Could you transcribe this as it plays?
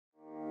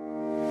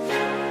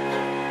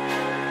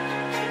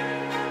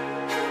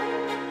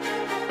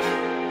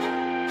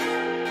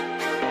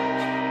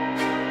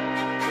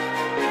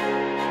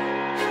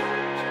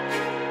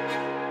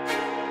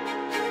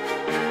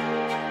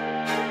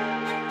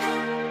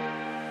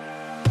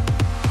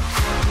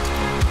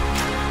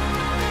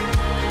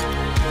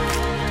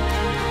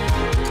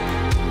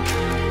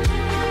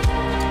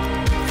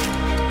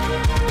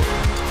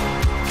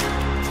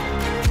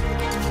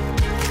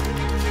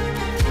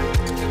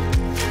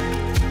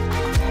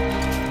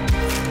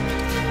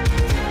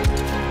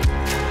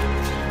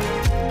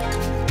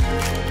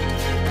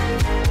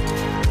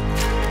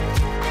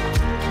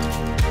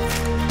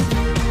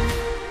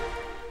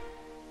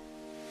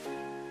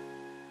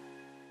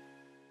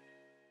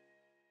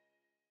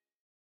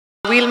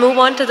We'll move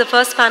on to the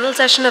first panel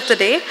session of the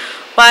day.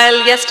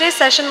 While yesterday's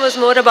session was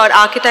more about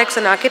architects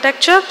and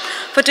architecture,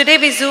 for today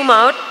we zoom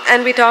out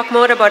and we talk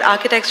more about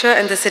architecture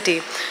and the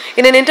city.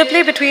 In an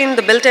interplay between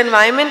the built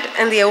environment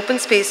and the open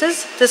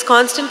spaces, there's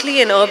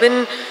constantly an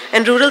urban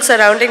and rural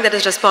surrounding that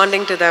is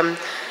responding to them.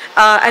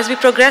 As we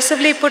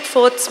progressively put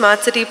forth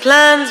smart city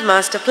plans,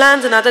 master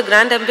plans, and other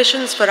grand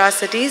ambitions for our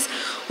cities,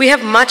 we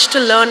have much to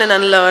learn and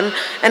unlearn,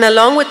 and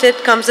along with it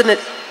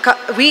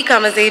we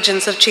come as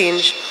agents of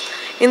change.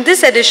 In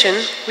this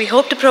edition, we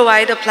hope to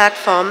provide a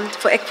platform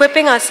for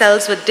equipping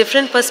ourselves with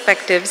different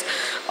perspectives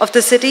of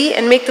the city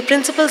and make the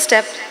principal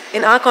step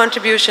in our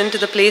contribution to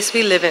the place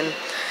we live in.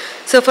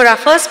 So for our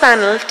first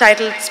panel,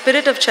 titled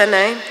Spirit of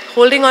Chennai,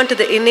 Holding on to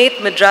the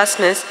Innate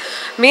Madras-ness,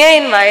 may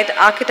I invite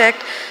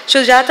architect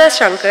Sujata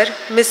Shankar,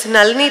 Ms.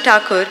 Nalini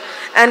Thakur,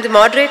 and the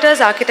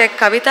moderators, architect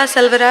Kavita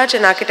Selvaraj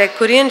and architect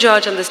Kurian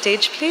George on the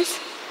stage, please.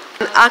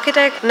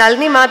 Architect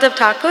Nalini Madhav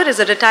Thakur is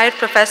a retired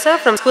professor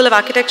from School of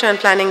Architecture and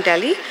Planning,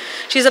 Delhi.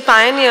 She's a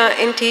pioneer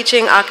in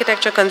teaching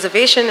architecture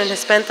conservation and has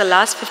spent the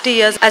last 50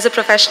 years as a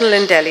professional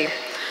in Delhi.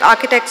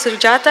 Architect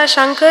Sujata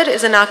Shankar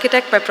is an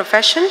architect by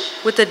profession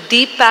with a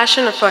deep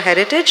passion for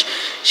heritage.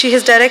 She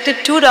has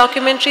directed 2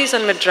 documentaries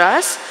on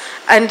Madras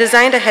and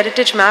designed a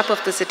heritage map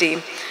of the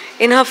city.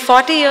 In her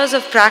 40 years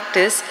of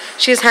practice,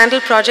 she has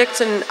handled projects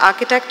in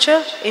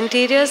architecture,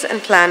 interiors,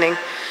 and planning.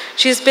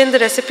 She has been the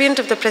recipient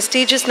of the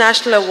prestigious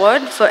National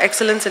Award for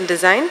Excellence in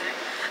Design.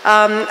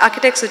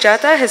 Architect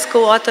Sujata has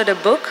co-authored a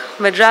book,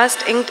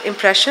 Madras Inked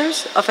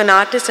Impressions of an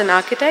Artist and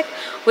Architect,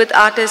 with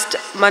artist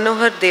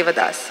Manohar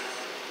Devadas.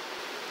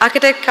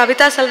 Architect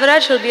Kavita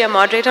Selvaraj, who will be a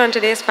moderator on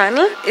today's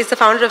panel, is the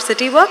founder of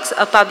CityWorks,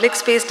 a public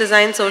space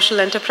design social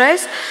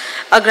enterprise.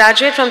 A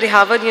graduate from the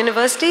Harvard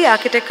University,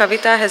 architect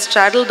Kavita has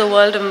straddled the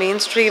world of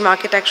mainstream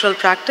architectural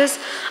practice,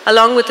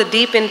 along with a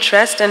deep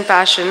interest and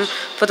passion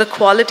for the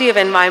quality of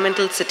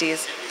environmental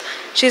cities.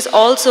 She is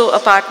also a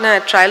partner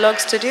at Trilog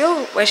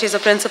Studio, where she is a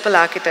principal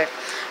architect.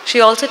 She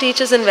also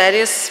teaches in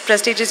various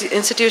prestigious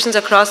institutions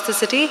across the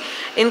city,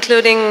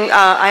 including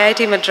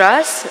IIT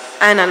Madras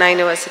and Anna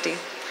University.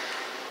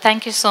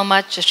 Thank you so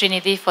much,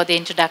 Srinidhi, for the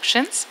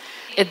introductions.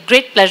 A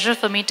great pleasure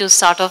for me to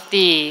start off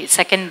the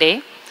second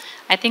day.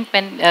 I think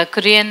when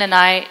Kurian and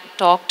I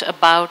talked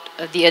about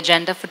the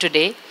agenda for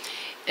today,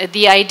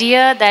 the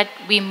idea that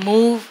we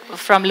move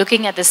from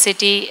looking at the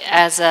city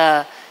as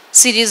a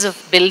series of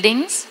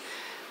buildings,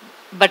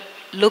 but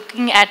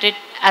looking at it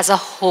as a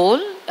whole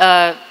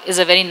is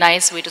a very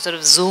nice way to sort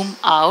of zoom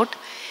out.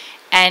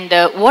 And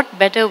what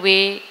better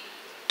way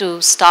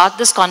to start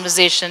this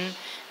conversation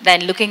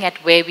than looking at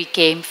where we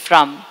came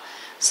from.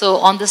 So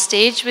on the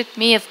stage with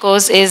me, of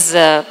course, is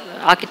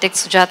architect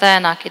Sujata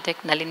and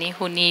architect Nalini,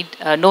 who need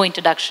no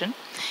introduction,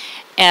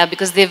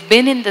 because they've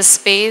been in the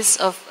space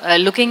of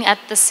looking at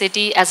the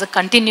city as a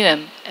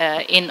continuum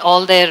in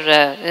all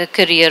their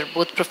career,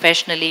 both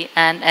professionally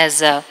and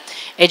as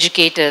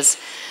educators.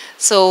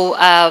 So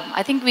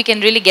I think we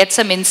can really get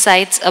some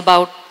insights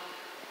about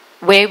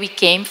where we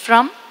came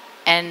from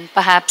and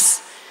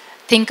perhaps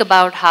think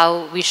about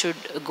how we should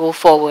go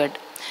forward.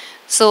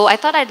 So I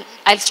thought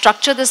I'll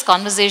structure this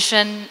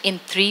conversation in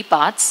 3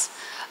 parts.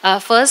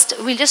 First,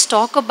 we'll just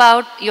talk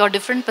about your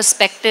different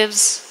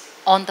perspectives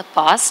on the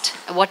past,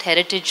 what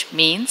heritage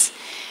means,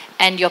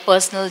 and your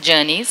personal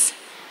journeys.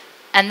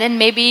 And then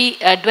maybe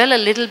dwell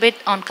a little bit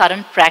on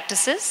current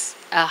practices,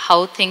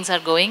 how things are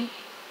going,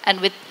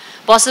 and with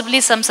possibly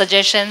some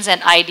suggestions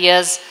and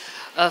ideas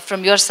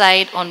from your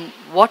side on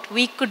what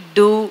we could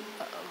do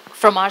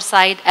from our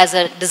side as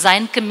a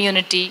design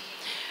community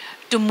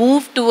to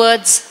move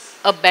towards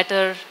a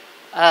better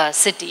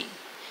city.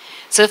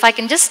 So if I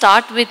can just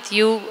start with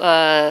you,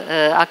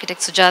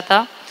 architect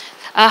Sujata,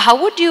 how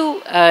would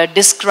you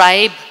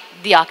describe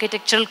the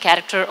architectural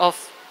character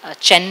of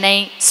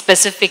Chennai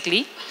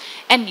specifically,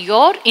 and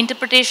your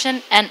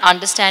interpretation and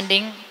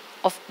understanding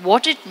of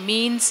what it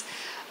means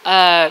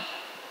to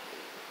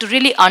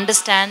really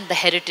understand the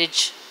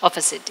heritage of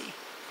a city?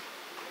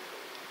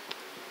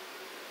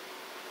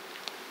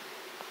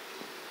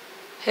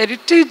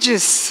 Heritage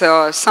is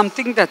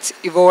something that's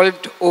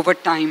evolved over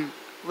time,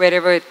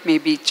 wherever it may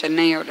be,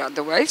 Chennai or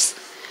otherwise.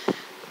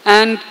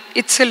 And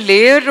it's a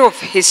layer of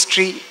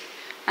history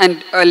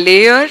and a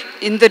layer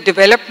in the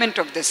development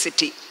of the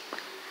city.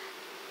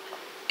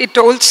 It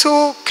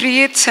also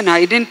creates an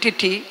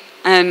identity,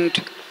 and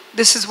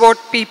this is what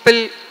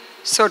people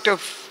sort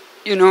of,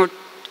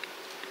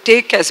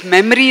 take as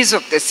memories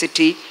of the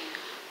city,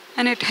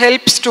 and it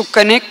helps to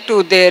connect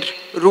to their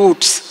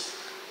roots,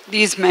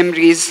 these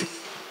memories.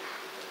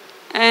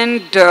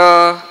 And,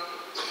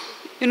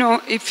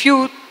 if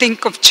you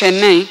think of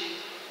Chennai,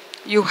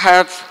 you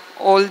have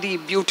all the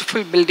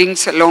beautiful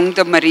buildings along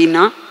the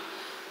marina,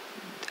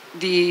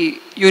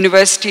 the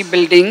university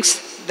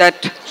buildings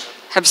that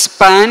have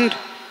spanned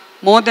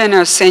more than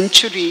a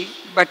century,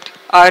 but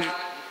are,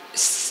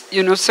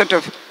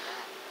 sensitive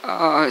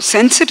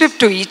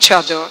to each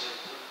other.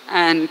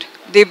 And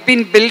they've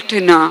been built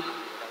in a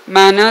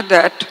manner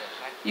that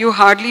you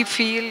hardly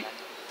feel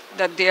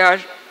that they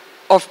are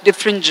of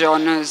different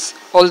genres,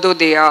 although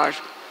they are.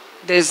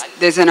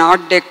 there's an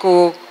Art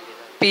Deco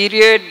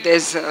period,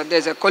 there's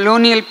a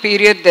colonial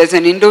period, there's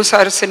an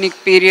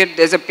Indo-Saracenic period,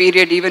 there's a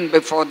period even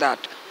before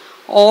that.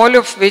 All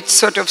of which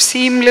sort of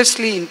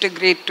seamlessly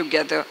integrate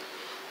together.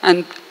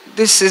 And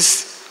this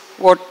is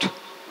what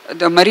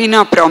the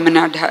Marina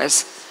Promenade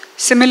has.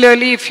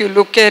 Similarly, if you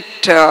look at,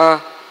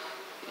 the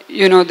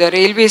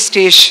railway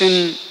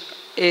station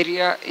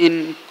area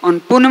on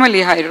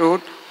Poonamali High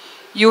Road,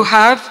 you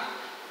have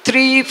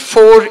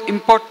 3-4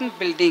 important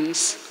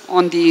buildings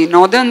on the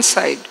northern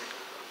side,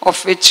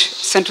 of which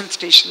Central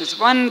Station is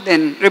one,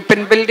 then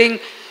Ripon Building,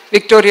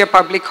 Victoria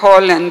Public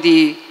Hall, and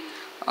the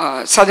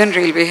Southern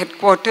Railway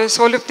Headquarters.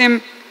 All of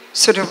them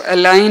sort of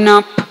align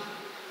up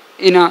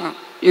in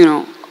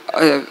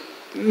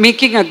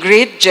making a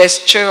great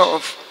gesture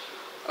of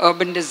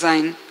urban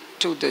design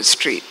to the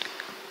street.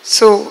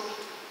 So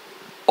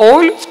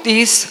all of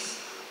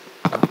these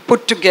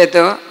put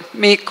together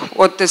make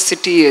what the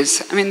city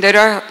is. I mean, there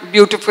are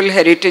beautiful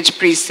heritage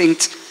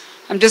precincts.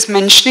 I'm just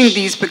mentioning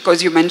these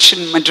because you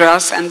mentioned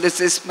Madras, and this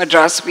is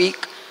Madras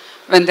Week,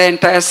 when the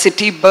entire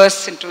city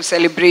bursts into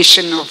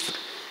celebration of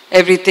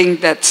everything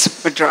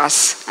that's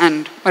Madras,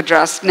 and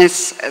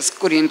Madras-ness, as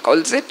Korean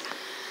calls it.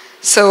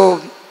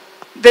 So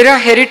there are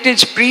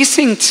heritage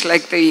precincts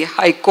like the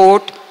High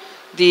Court,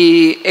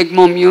 the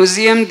Egmont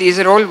Museum. These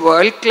are all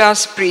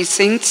world-class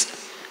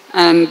precincts,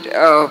 and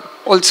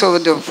also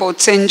the Fort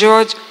St.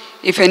 George.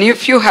 If any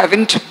of you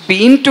haven't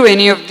been to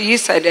any of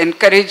these, I'd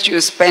encourage you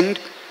to spend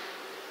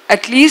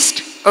at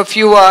least a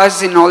few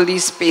hours in all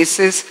these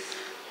spaces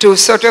to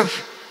sort of,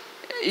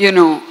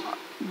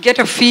 get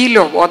a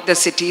feel of what the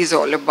city is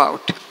all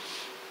about.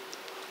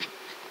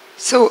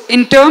 So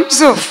in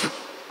terms of,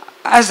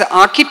 as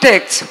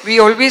architects, we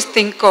always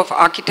think of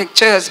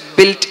architecture as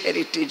built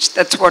heritage.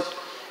 That's what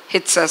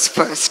hits us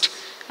first.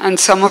 And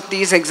some of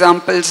these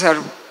examples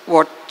are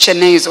what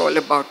Chennai is all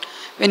about.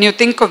 When you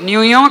think of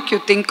New York, you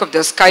think of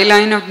the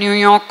skyline of New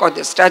York or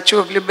the Statue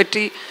of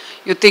Liberty.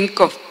 You think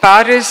of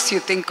Paris, you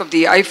think of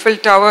the Eiffel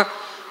Tower,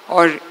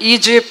 or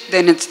Egypt,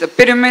 then it's the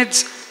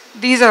pyramids.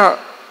 These are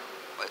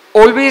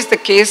always the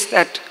case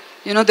that,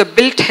 the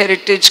built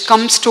heritage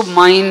comes to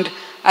mind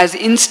as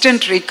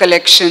instant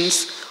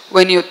recollections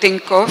when you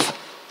think of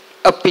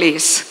a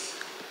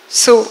place.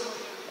 So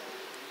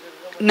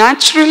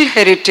natural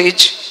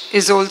heritage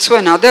is also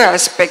another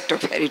aspect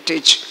of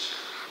heritage.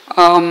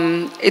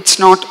 It's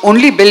not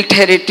only built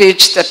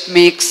heritage that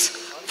makes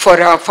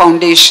for our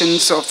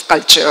foundations of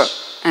culture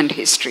and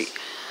history.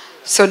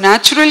 So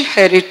natural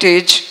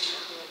heritage,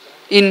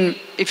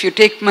 if you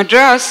take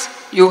Madras,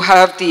 you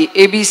have the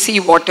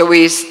ABC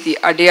waterways, the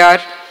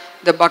Adyar,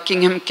 the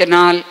Buckingham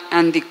Canal,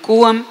 and the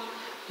Kuam.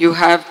 You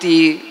have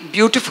the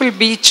beautiful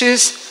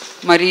beaches,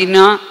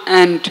 Marina,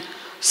 and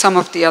some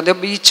of the other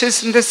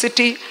beaches in the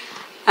city.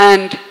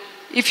 And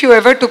if you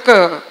ever took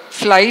a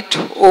flight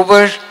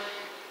over,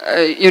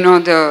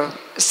 the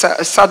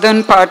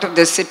southern part of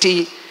the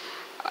city,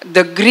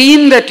 the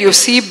green that you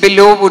see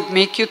below would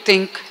make you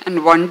think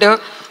and wonder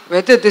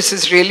whether this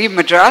is really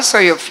Madras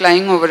or you're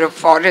flying over a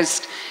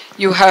forest.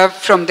 You have,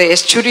 from the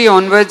estuary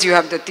onwards, you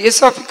have the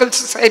Theosophical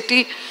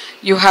Society,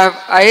 you have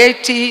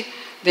IIT,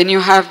 then you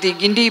have the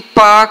Gindi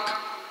Park,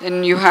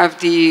 then you have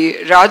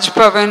the Raj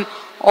Bhavan,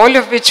 all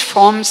of which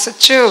form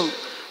such a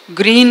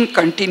green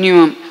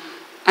continuum.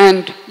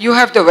 And you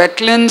have the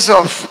wetlands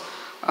of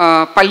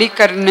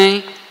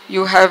Pallikarnai,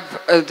 you have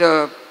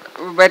the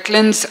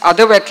wetlands,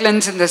 other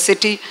wetlands in the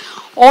city,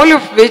 all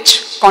of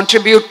which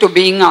contribute to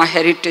being our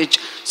heritage.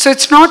 So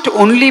it's not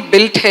only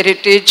built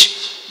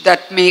heritage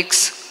that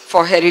makes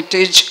for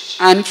heritage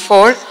and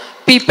for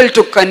people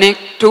to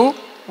connect to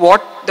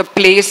what the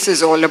place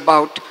is all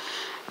about.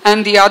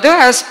 And the other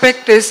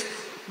aspect is,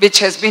 which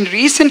has been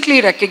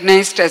recently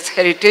recognized as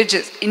heritage,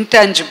 is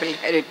intangible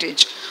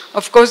heritage.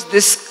 Of course,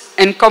 this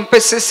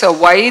encompasses a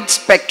wide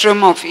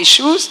spectrum of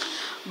issues,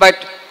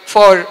 but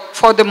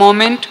for the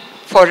moment,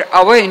 for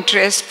our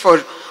interest, for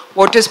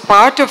what is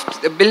part of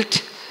the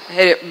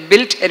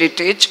built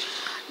heritage,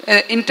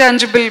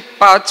 intangible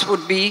parts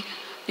would be,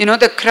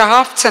 the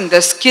crafts and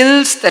the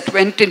skills that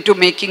went into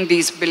making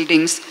these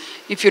buildings.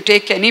 If you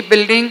take any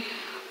building,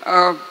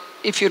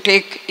 if you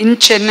take in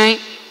Chennai,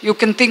 you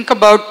can think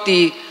about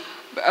the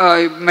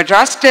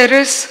Madras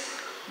Terrace,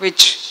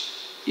 which,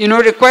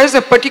 requires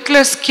a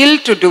particular skill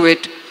to do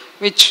it,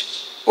 which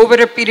over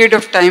a period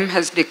of time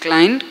has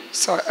declined,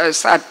 so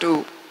sad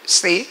to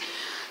say.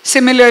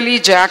 Similarly,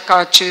 jack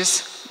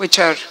arches, which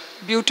are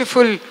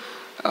beautiful,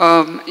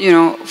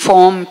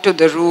 form to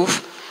the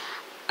roof.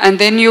 And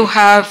then you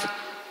have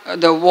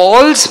the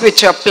walls,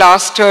 which are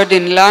plastered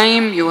in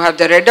lime. You have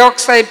the red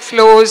oxide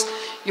floors.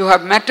 You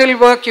have metal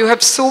work. You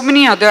have so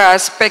many other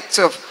aspects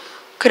of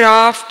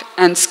craft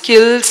and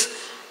skills,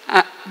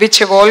 which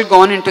have all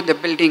gone into the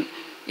building.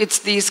 It's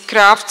these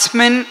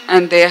craftsmen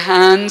and their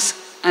hands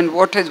and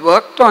what has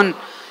worked on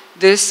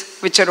this,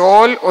 which are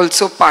all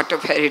also part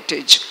of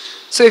heritage.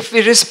 So if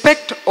we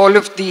respect all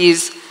of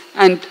these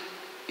and,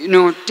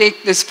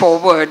 take this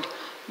forward,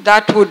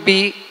 that would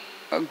be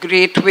a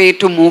great way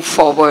to move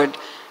forward.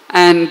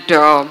 And,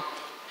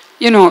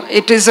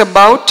 it is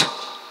about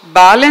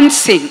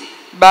balancing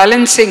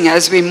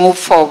as we move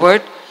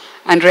forward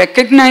and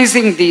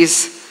recognizing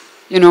these,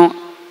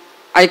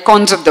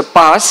 icons of the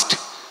past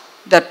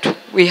that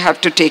we have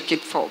to take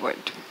it forward.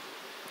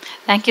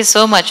 Thank you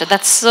so much.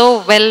 That's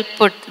so well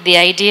put. The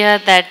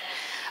idea that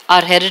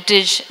our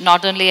heritage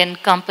not only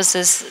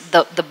encompasses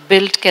the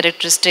built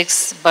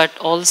characteristics, but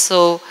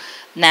also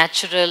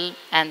natural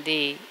and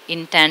the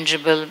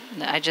intangible.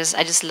 I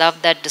just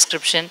love that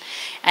description.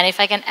 And if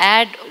I can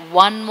add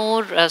one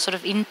more sort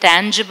of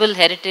intangible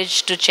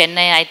heritage to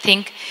Chennai, I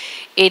think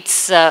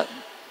it's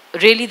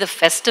really the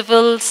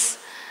festivals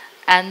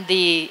and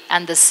the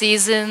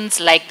seasons,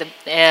 like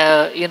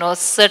the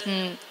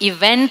certain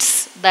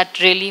events that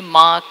really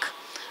mark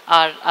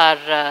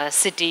our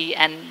city,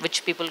 and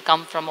which people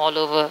come from all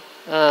over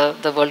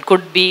the world.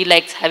 Could be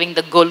like having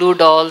the Golu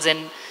dolls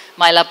in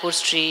Mylapore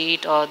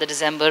Street, or the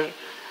December,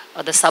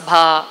 or the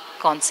Sabha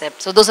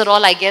concept. So those are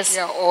all, I guess,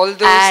 all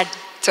those.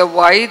 It's a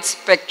wide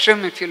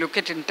spectrum. If you look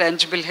at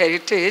intangible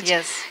heritage,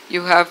 yes,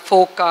 you have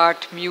folk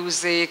art,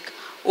 music,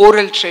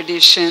 oral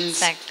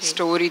traditions, exactly,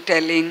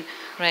 storytelling,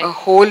 right, a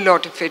whole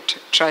lot of it,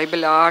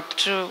 tribal art,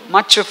 true,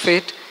 much of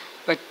it.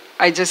 But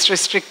I just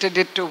restricted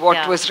it to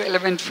what was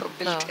relevant for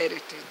built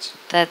heritage.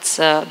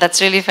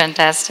 That's really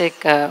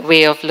fantastic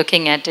way of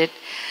looking at it.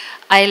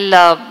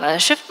 I'll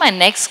shift my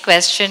next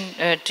question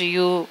to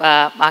you,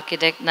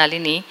 Architect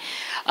Nalini.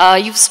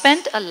 You've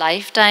spent a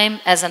lifetime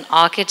as an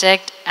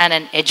architect and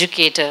an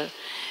educator,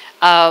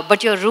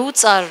 but your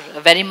roots are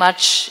very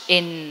much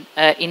in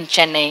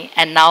Chennai,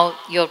 and now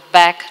you're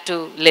back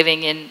to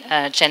living in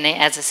Chennai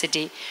as a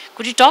city.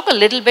 Could you talk a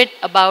little bit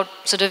about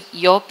sort of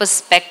your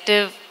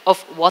perspective of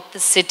what the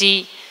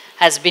city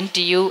has been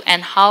to you,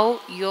 and how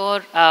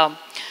your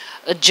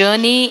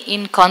journey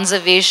in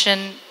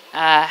conservation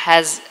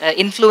has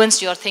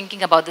influenced your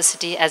thinking about the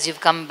city as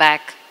you've come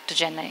back to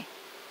Chennai?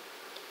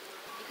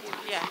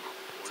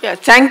 Yeah,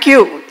 thank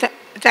you.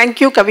 Thank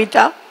you,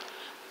 Kavita.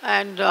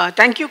 And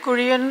thank you,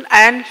 Kurian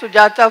and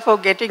Sujata, for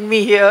getting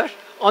me here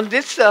on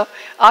this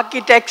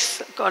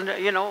architects,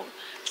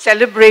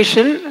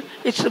 celebration.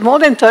 It's more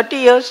than 30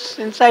 years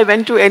since I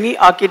went to any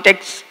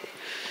architects,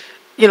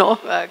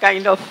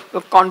 kind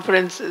of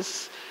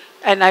conferences.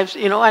 And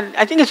and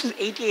I think it was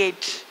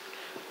 88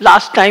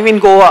 last time in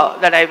Goa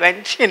that I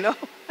went,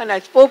 and I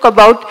spoke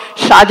about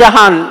Shah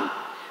Jahan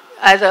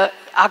as an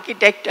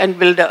architect and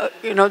builder,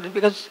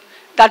 because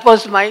that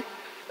was my,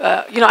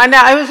 and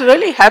I was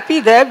really happy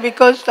there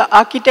because the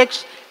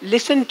architects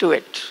listened to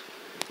it.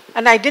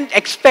 And I didn't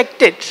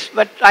expect it,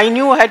 but I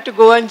knew I had to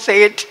go and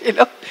say it,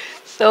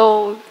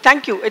 So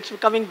thank you, it's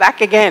coming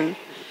back again.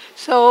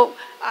 So,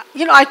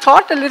 I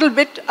thought a little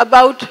bit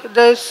about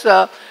this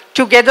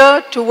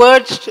together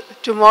towards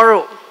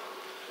tomorrow.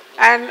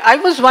 And I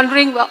was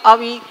wondering,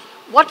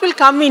 what will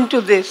come into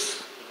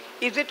this?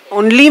 Is it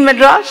only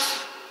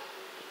Madras?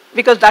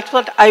 Because that's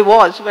what I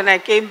was when I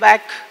came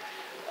back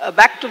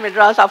to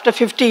Madras after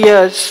 50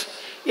 years.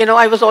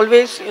 I was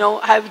always,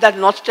 have that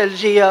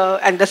nostalgia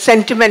and the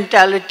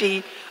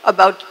sentimentality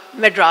about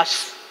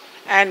Madras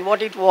and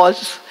what it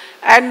was.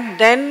 And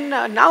then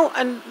now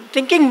I'm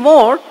thinking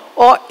more,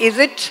 or is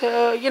it,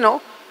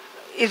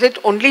 is it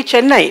only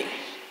Chennai?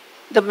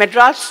 The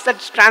Madras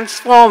that's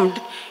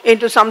transformed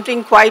into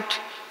something quite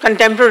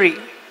contemporary,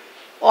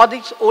 or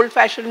this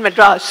old-fashioned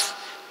Madras.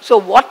 So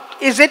what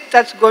is it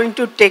that's going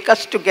to take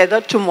us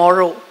together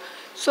tomorrow?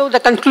 So the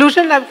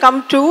conclusion I've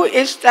come to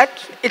is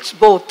that it's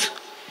both.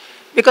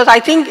 Because I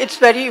think it's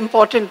very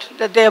important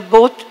that they are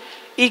both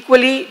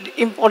equally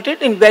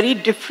important in very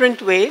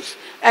different ways.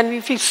 And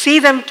if we see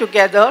them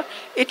together,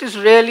 it is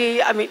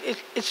really,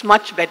 it's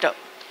much better.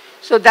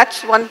 So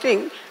that's one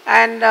thing.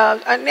 And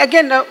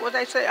again, what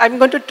I say, I'm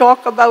going to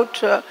talk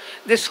about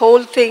this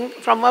whole thing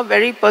from a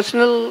very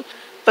personal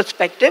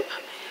perspective.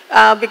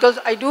 Because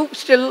I do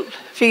still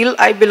feel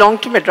I belong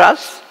to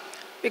Madras.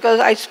 Because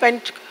I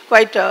spent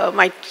quite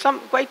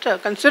a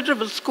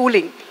considerable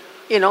schooling,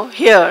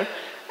 here.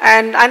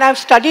 And I've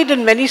studied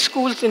in many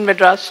schools in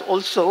Madras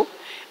also.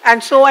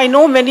 And so I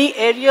know many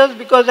areas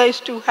because I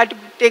had to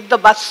take the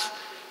bus,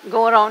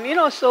 go around,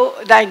 So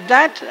like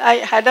that, I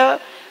had a,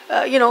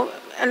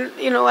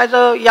 as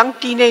a young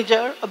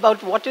teenager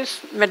about what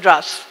is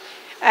Madras.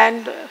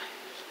 And,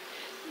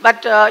 and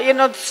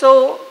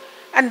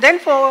then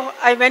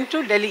I went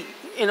to Delhi.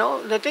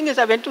 The thing is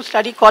I went to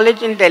study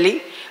college in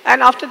Delhi.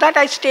 And after that,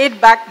 I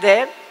stayed back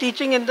there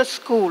teaching in the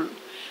school.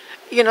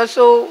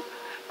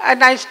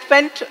 And I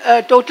spent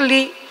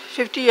totally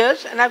 50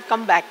 years and I've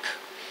come back.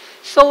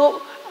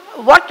 So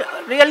what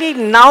really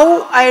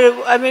now,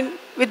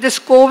 with this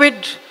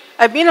COVID,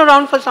 I've been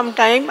around for some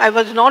time. I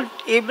was not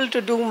able to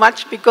do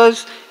much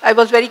because I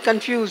was very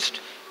confused.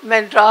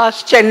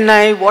 Madras,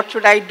 Chennai, what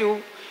should I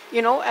do?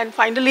 And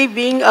finally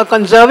being a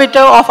conservator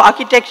of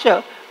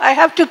architecture, I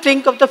have to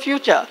think of the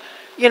future,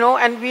 and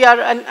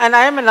and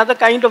I am another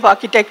kind of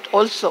architect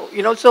also,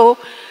 so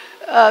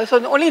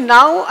only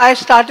now I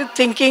started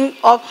thinking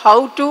of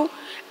how to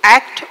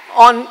act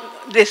on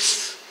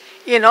this,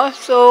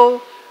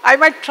 so I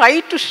might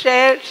try to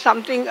share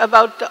something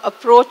about the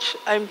approach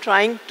I'm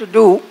trying to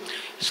do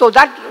so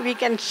that we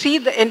can see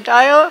the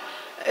entire,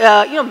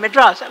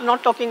 Madras. I'm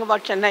not talking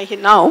about Chennai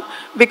now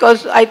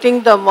because I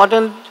think the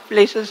modern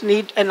places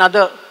need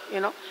another,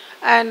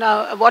 and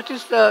what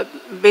is the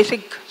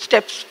basic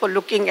steps for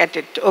looking at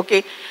it,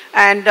 okay?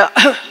 And,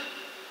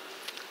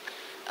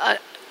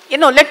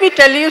 let me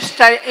tell you,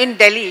 in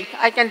Delhi,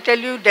 I can tell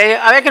you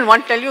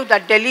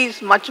that Delhi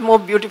is much more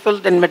beautiful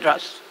than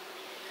Madras.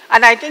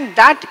 And I think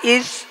that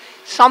is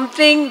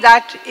something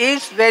that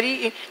is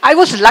I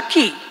was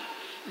lucky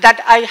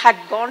that I had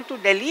gone to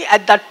Delhi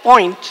at that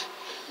point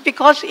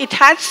because it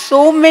had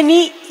so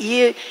many,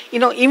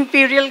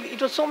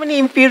 so many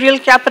imperial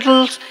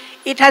capitals.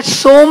 It had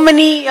so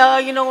many,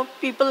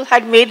 people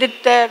had made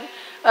it their,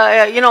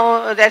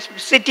 their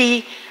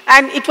city.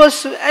 And it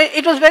was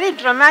very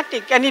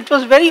dramatic and it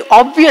was very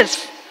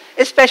obvious,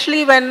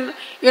 especially when,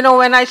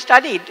 when I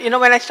studied,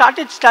 when I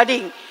started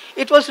studying,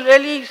 it was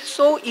really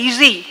so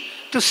easy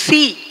to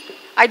see.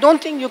 I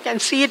don't think you can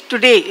see it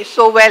today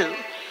so well.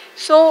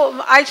 So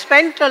I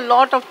spent a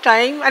lot of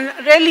time, and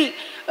really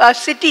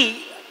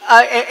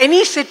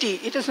any city,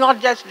 it is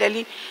not just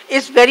Delhi,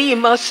 is very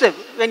immersive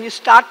when you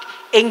start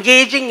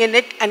engaging in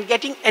it and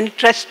getting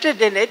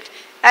interested in it,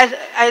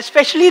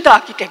 especially the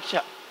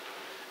architecture.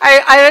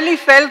 I really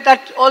felt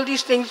that all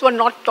these things were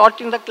not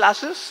taught in the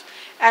classes,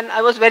 and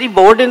I was very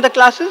bored in the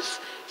classes.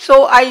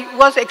 So I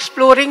was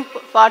exploring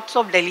parts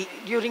of Delhi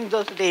during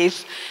those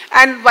days.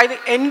 And by the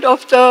end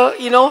of the,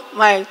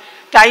 my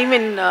time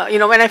in,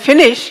 when I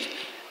finished,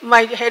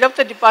 my head of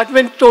the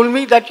department told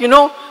me that,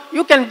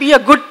 you can be a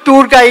good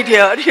tour guide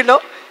here,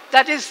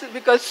 That is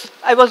because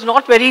I was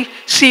not very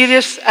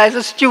serious as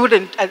a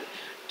student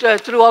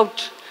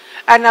throughout.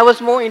 And I was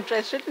more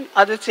interested in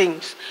other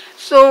things.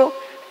 So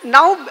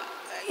now,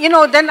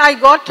 then I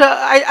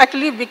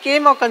actually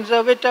became a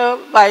conservator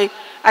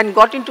and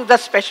got into the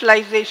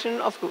specialization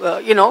of,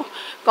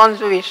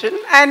 conservation.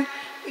 And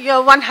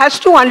one has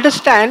to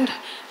understand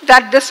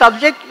that the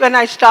subject when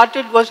I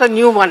started was a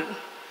new one.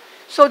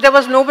 So there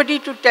was nobody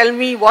to tell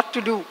me what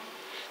to do.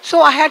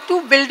 So I had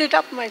to build it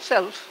up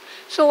myself.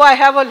 So I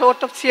have a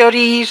lot of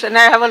theories and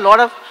I have a lot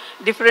of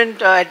different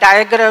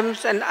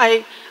diagrams, and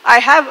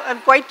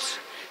I'm quite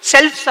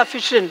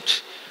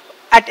self-sufficient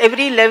at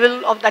every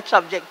level of that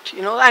subject,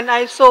 And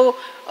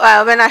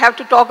when I have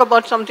to talk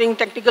about something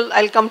technical,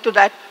 I'll come to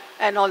that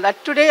and all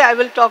that. Today, I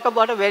will talk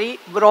about a very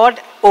broad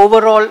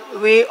overall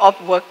way of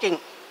working.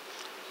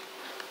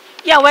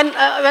 Yeah, when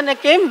I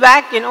came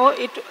back,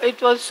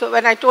 it was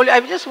when I told you,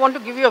 I just want to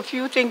give you a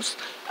few things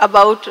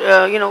about,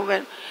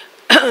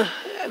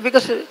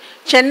 because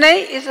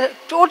Chennai is a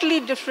totally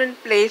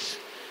different place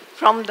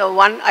from the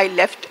one I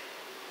left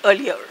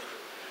earlier.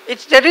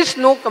 There is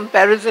no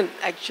comparison,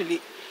 actually.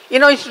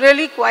 It's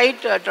really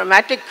quite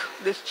dramatic,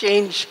 this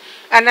change.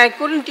 And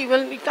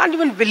we can't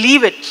even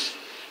believe it,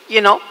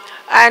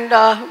 And,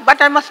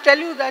 but I must tell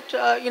you that,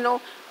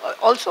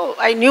 also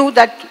I knew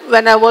that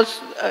when I was,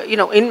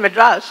 in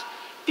Madras,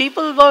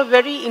 people were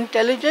very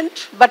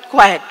intelligent but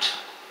quiet.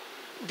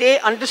 They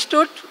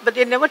understood, but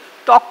they never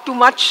talked too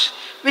much,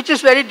 which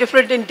is very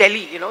different in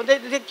Delhi,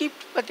 They keep,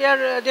 but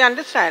they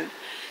understand.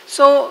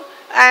 So,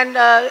 and,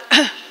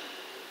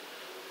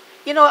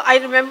 I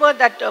remember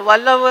that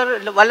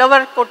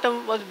Vallavar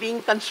Kotam was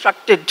being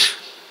constructed,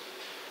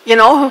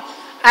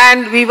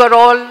 and we were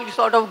all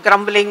sort of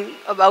grumbling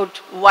about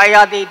why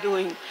are they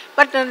doing.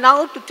 But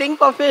now to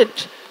think of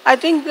it, I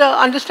think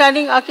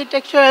understanding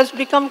architecture has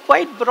become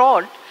quite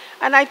broad,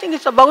 and I think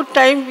it's about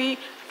time we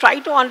try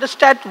to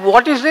understand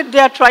what is it they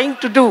are trying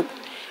to do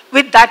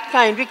with that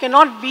kind. We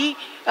cannot be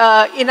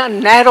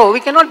we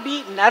cannot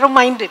be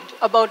narrow-minded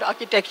about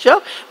architecture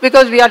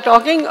because we are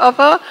talking of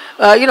a,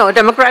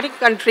 democratic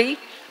country.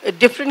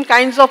 Different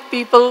kinds of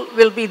people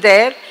will be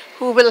there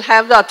who will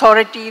have the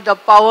authority, the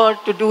power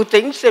to do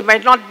things. They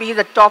might not be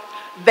the top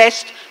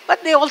best,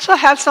 but they also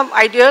have some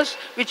ideas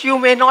which you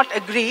may not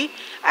agree.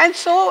 And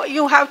so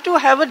you have to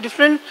have a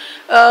different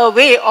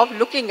way of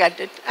looking at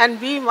it and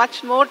be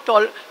much more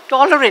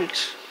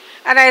tolerant.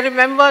 And I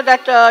remember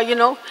that,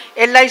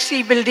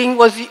 LIC building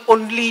was the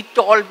only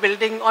tall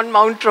building on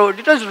Mount Road.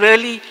 It was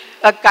really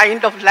a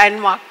kind of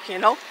landmark,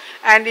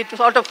 and it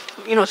sort of,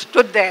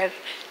 stood there.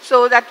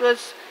 So that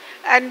was,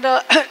 and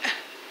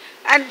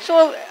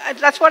so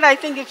that's what I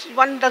think.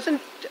 One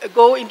doesn't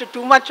go into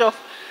too much of,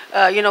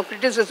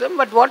 criticism,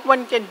 but what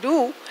one can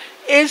do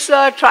is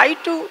try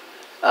to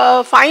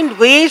find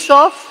ways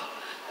of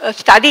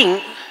studying,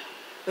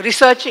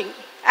 researching,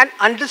 and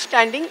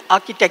understanding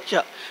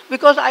architecture.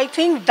 Because I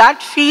think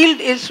that field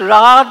is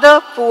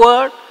rather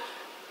poor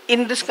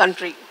in this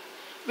country.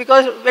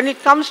 Because when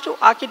it comes to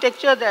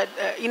architecture, that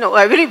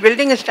every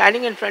building is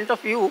standing in front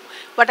of you,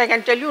 but I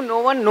can tell you no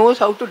one knows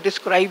how to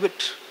describe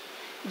it.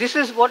 This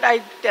is what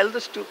I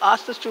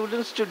ask the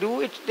students to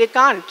do. They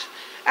can't.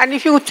 And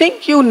if you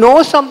think you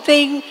know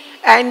something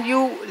and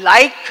you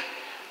like,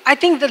 I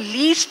think the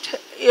least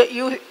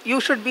you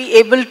should be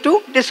able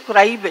to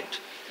describe it.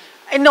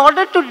 In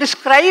order to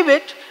describe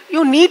it,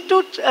 you need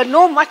to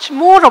know much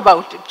more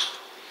about it.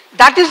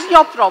 That is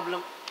your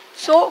problem.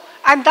 So,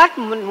 and that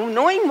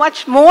knowing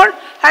much more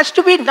has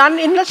to be done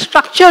in a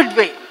structured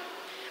way.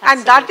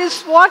 And that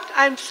is what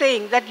I'm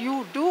saying, that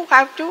you do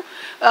have to,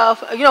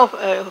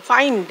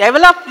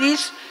 develop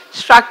these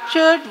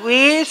structured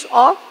ways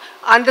of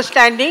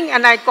understanding,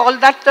 and I call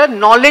that the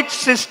knowledge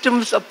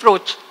systems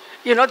approach.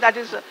 That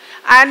is, and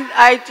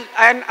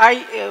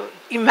I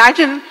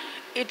imagine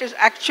it is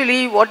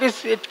actually what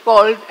is it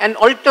called, an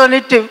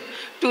alternative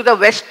to the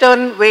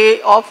Western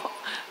way of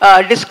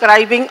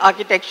describing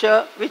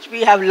architecture, which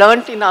we have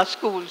learnt in our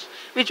schools,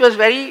 which was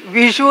very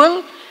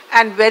visual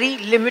and very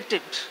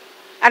limited.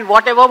 And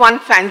whatever one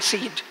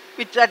fancied,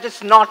 which that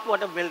is not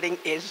what a building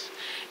is,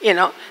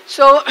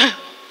 So,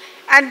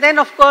 and then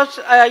of course,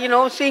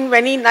 seeing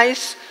many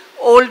nice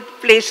old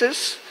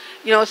places,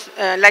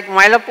 like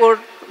Mylapore,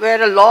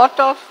 where a lot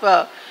of,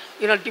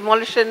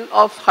 demolition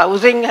of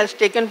housing has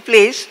taken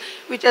place,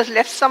 which has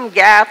left some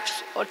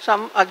gaps or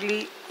some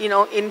ugly,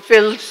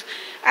 infills.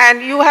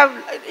 And you have,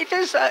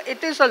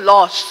 it is a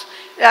loss.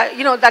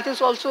 That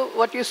is also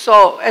what you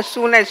saw as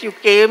soon as you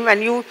came,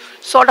 and you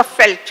sort of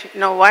felt,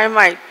 why am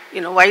I,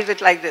 why is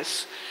it like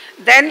this?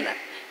 Then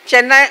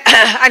Chennai,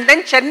 and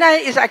then Chennai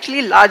is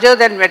actually larger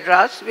than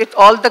Madras with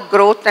all the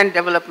growth and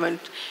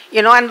development.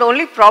 And the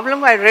only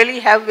problem I really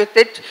have with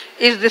it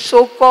is the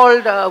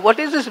so-called, what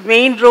is this,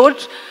 main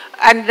roads,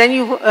 and then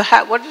you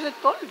have, what is it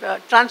called?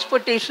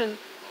 Transportation.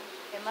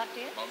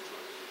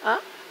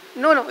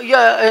 No,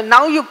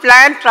 now you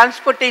plan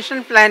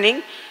transportation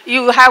planning.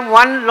 You have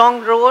one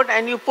long road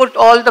and you put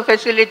all the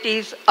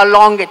facilities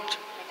along it.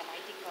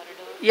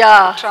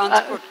 Yeah.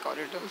 Transport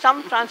corridor.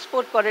 Some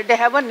transport corridor. They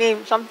have a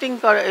name, something,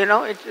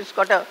 it's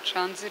got a...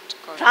 Transit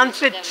corridor.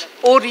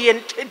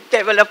 Transit-oriented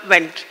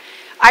development.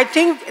 I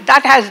think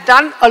that has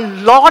done a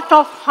lot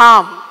of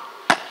harm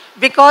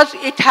because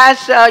it has,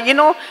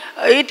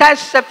 it has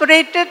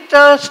separated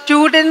the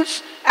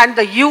students and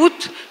the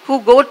youth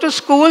who go to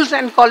schools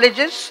and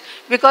colleges,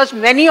 because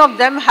many of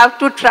them have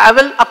to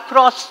travel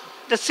across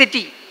the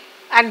city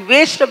and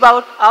waste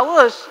about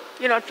hours,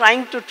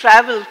 trying to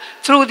travel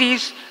through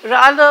these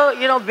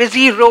rather,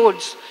 busy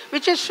roads,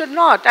 which it should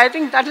not. I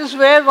think that is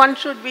where one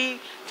should be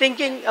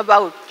thinking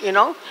about,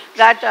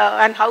 that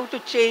and how to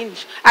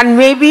change. And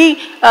maybe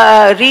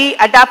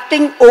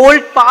readapting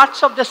old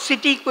parts of the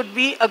city could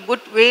be a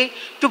good way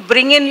to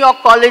bring in your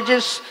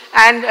colleges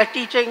and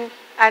teaching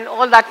and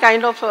all that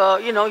kind of,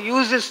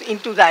 uses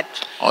into that.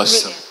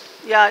 Awesome.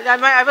 Yeah,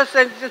 I was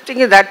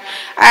thinking that.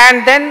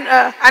 And then,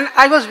 and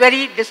I was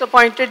very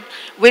disappointed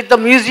with the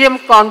museum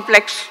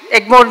complex,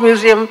 Egmore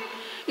Museum.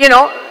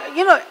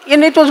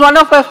 And it was one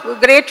of our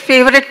great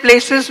favorite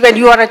places when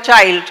you are a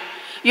child.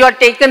 You are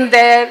taken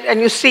there and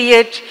you see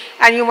it,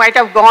 and you might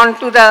have gone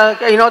to the,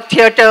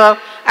 theater,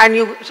 and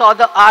you saw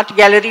the art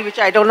gallery, which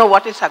I don't know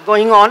what is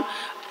going on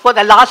for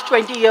the last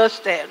 20 years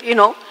there,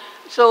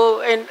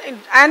 So, and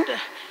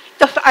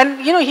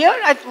here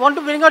I want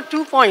to bring out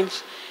 2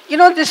 points.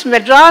 This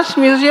Madras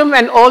Museum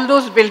and all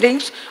those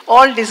buildings,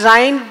 all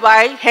designed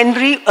by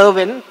Henry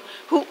Irwin,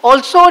 who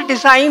also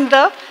designed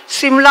the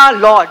Simla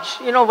Lodge.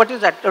 What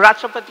is that? The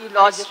Rashtrapati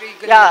Lodge.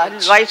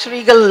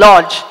 Viceregal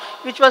Lodge,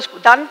 which was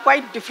done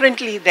quite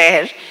differently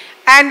there.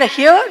 And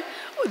here,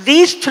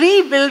 these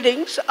 3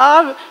 buildings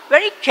are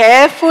very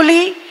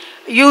carefully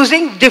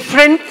using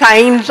different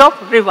kinds of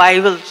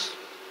revivals.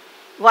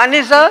 One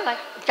is a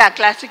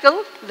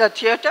classical, the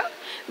theatre.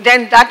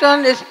 Then that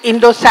one is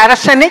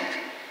Indo-Saracenic,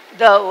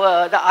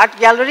 the art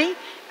gallery,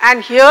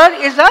 and here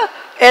is a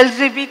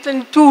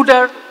Elizabethan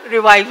Tudor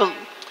revival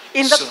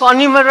in the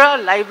Connemara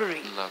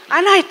Library. Lovely.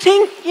 And I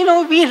think,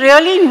 we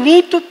really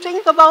need to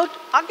think about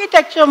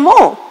architecture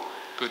more.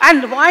 Good.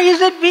 And why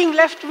is it being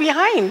left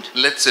behind?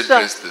 Let's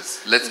address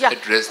this. Let's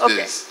address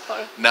this.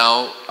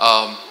 Now,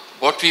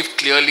 what we've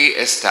clearly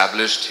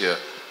established here,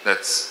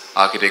 that's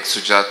architect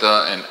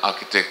Sujata and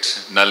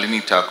architect Nalini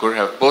Thakur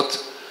have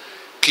both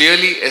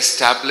clearly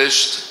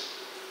established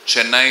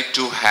Chennai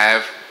to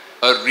have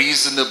a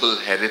reasonable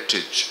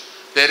heritage.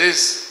 There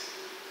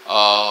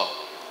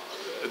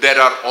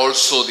are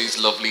also these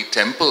lovely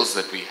temples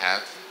that we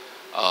have.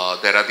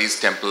 There are these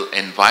temple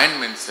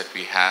environments that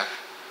we have.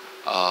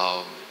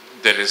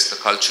 There is the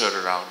culture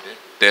around it.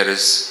 There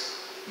is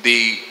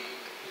the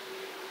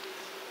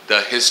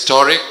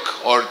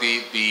historic or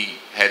the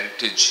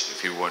heritage,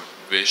 if you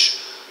wish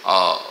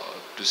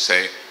to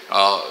say,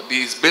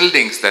 these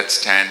buildings that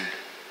stand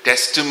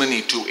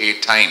testimony to a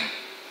time.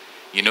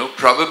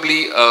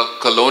 Probably a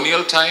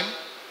colonial time,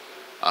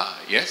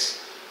 yes.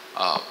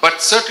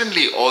 But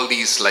certainly all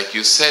these, like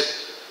you said,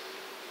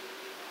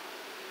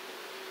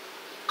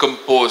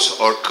 compose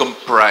or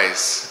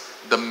comprise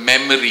the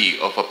memory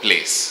of a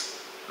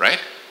place,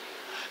 right?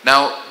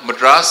 Now,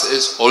 Madras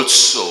is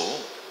also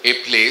a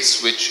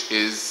place which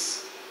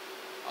is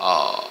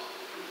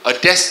a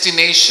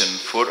destination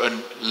for a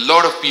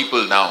lot of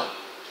people now.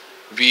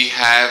 We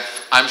have,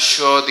 I'm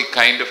sure, the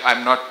kind of,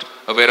 I'm not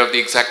aware of the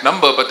exact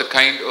number, but the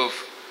kind of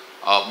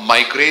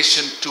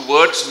migration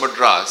towards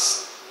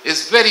Madras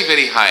is very,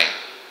 very high.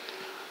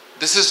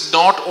 this is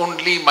not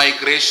only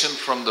migration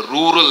from the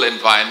rural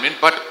environment,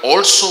 but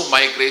also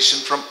migration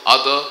from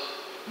other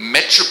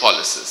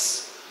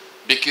metropolises.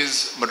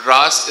 Because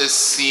Madras is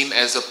seen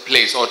as a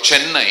place, or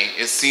Chennai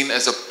is seen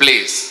as a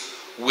place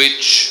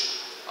which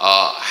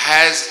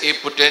has a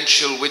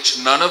potential which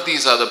none of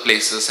these other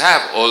places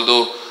have.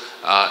 Although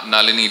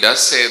Nalini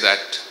does say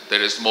that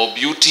there is more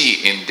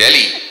beauty in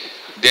Delhi.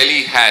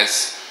 Delhi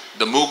has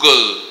the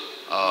Mughal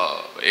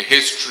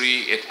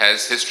history, it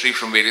has history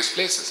from various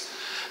places.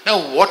 Now,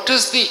 what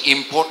is the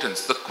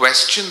importance? The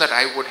question that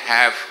I would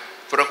have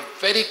for a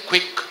very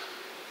quick,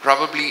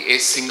 probably a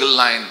single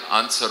line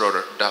answer or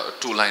a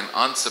two-line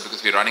answer,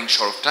 because we're running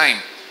short of time,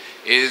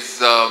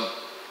 is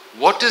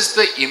what is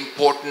the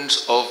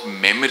importance of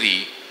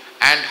memory,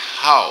 and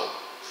how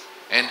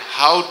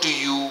do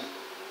you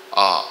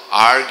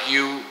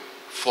argue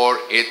for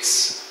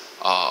its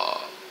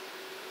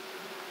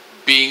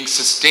being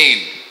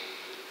sustained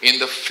in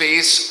the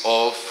face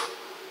of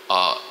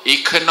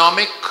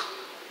economic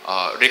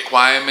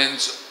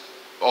requirements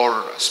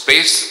or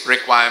space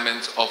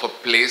requirements of a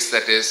place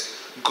that is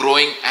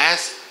growing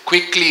as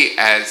quickly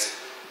as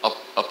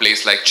a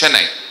place like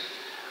Chennai?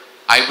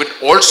 I would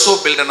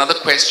also build another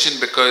question,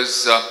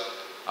 because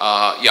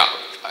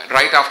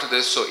right after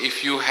this, so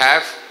if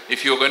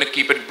you're going to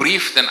keep it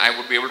brief, then I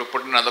would be able to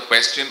put another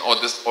question, or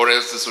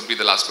else this would be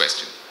the last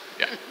question.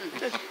 Yeah.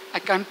 I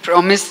can't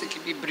promise it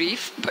will be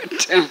brief,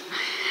 but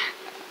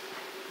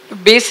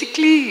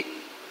basically,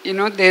 you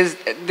know,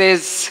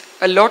 there's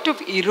a lot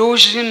of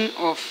erosion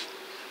of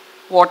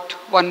what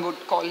one would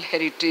call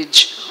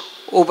heritage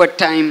over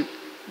time.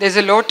 There's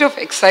a lot of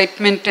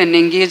excitement and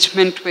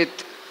engagement with,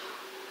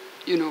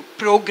 you know,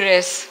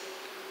 progress,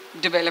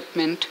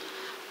 development,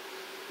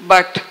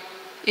 but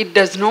it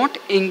does not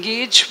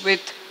engage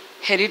with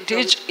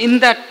heritage in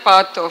that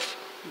path of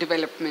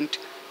development.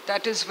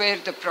 That is where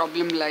the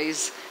problem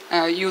lies.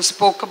 You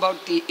spoke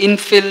about the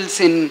infills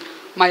in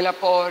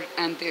Mylapore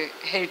and the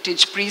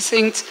heritage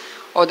precincts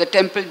or the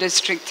temple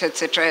districts,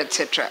 etc.,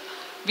 etc.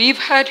 We've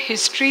had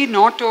history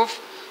not of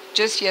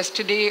just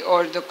yesterday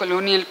or the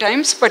colonial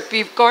times, but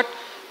we've got,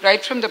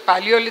 right from the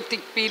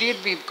Paleolithic period,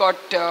 we've got,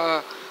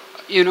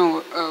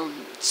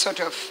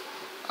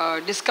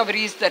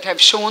 discoveries that have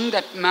shown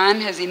that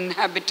man has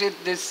inhabited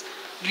this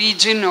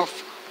region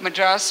of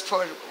Madras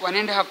for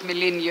 1.5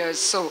 million years.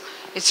 So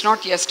it's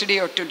not yesterday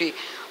or today.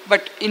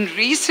 But in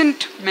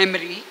recent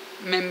memory,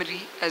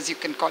 as you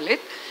can call it,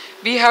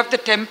 we have the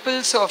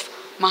temples of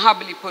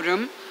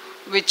Mahabalipuram,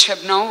 which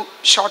have now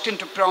shot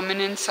into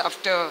prominence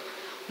after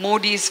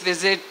Modi's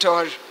visit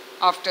or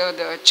after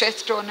the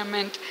chess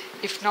tournament,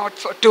 if not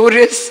for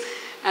tourists.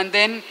 And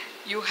then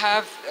you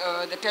have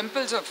the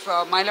temples of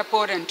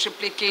Mylapore and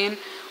Triplicane,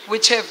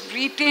 which have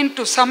retained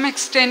to some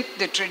extent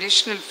the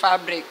traditional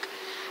fabric,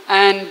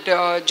 and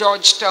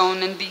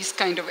Georgetown and these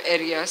kind of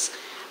areas.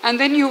 And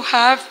then you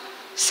have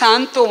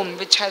Santhome,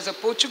 which has a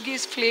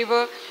Portuguese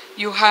flavor.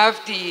 You have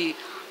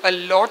a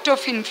lot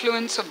of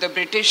influence of the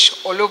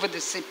British all over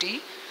the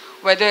city,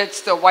 whether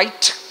it's the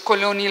white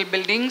colonial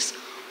buildings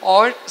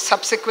or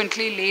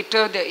subsequently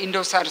later the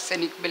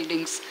Indo-Saracenic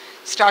buildings,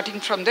 starting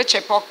from the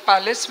Chepauk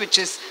Palace, which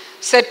is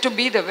said to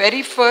be the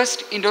very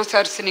first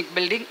Indo-Saracenic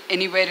building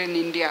anywhere in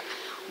India,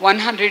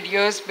 100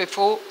 years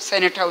before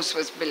Senate House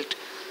was built.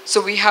 So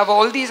we have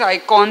all these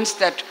icons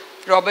that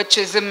Robert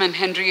Chisholm and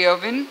Henry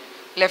Irwin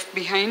left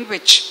behind,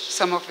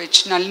 some of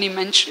which Nalini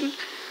mentioned.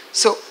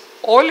 So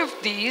all of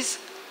these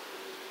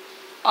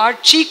are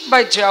cheek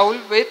by jowl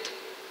with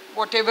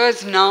whatever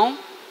is now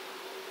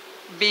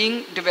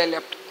being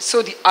developed.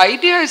 So the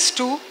idea is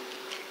to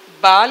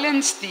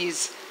balance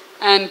these.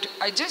 And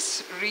I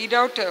just read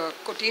out a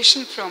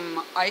quotation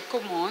from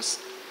ICOMOS,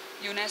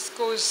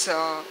 UNESCO's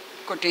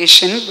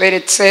quotation, where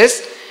it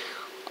says,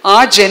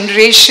 "Our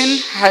generation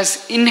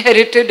has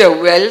inherited a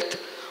wealth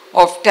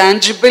of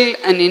tangible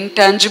and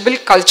intangible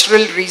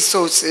cultural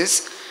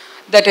resources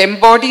that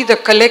embody the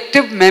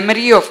collective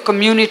memory of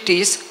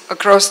communities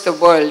across the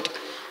world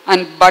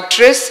and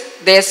buttress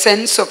their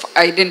sense of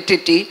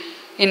identity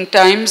in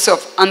times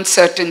of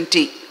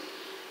uncertainty.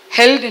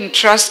 Held in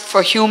trust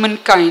for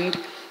humankind,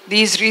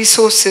 these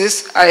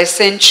resources are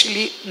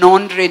essentially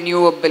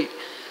non-renewable.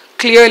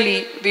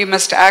 Clearly, we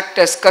must act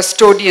as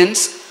custodians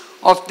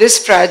of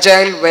this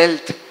fragile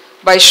wealth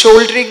by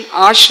shouldering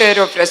our share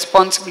of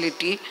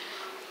responsibility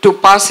to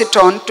pass it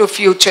on to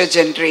future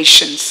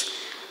generations."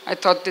 I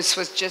thought this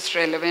was just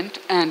relevant.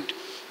 And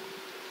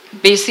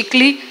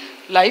basically,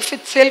 life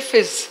itself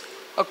is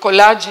a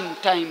collage in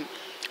time.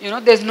 You know,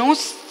 there's no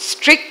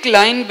strict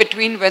line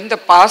between when the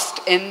past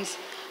ends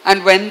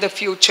and when the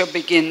future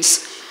begins.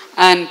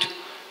 And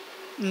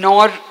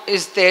nor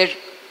is there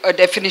a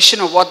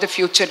definition of what the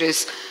future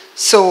is.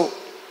 So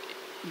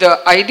the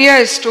idea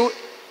is to,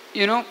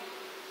 you know,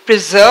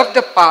 preserve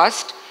the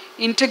past,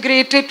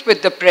 integrate it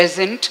with the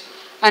present,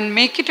 and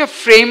make it a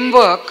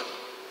framework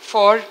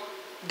for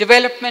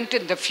development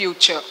in the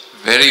future.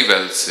 Very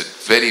well said.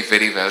 Very,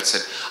 very well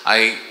said.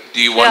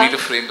 Do you want me to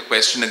frame the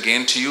question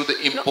again to you? The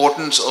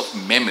importance of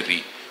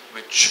memory,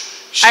 which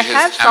she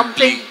has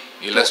amply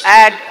to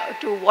add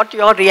to what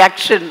your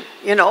reaction,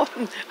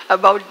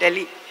 about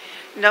Delhi.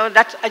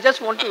 I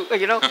just want to,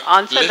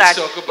 answer Let's that.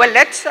 talk about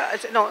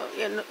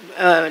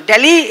Well,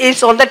 Delhi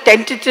is on the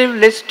tentative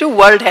list to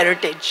World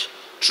Heritage.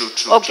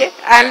 True. Okay,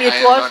 and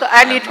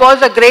it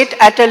was a great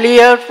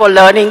atelier for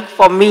learning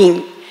for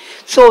me.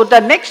 So the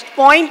next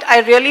point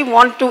I really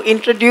want to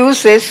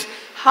introduce is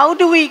how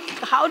do we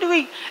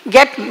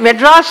get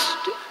Madras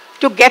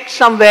to get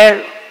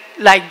somewhere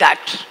like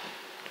that?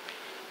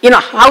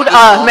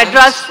 How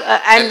Madras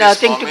and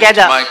thing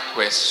together. My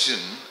question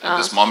at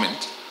this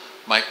moment,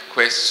 my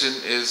question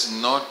is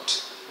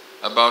not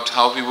about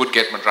how we would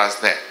get Madras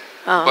there,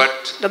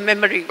 but the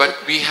memory. But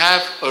we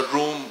have a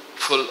room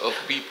full of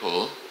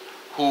people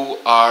who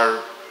are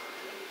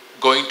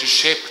going to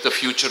shape the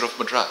future of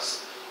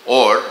Madras,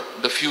 or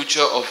the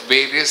future of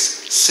various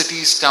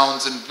cities,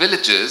 towns and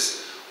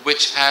villages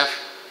which have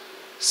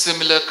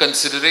similar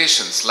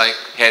considerations like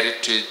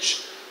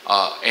heritage,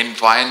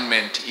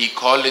 environment,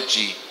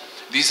 ecology.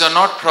 These are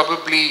not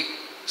probably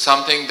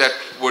something that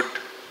would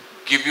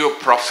give you a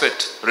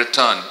profit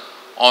return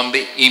on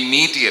the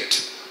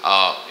immediate.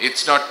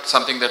 It's not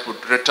something that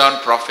would return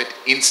profit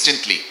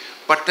instantly.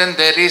 But then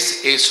there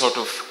is a sort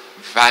of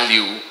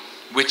value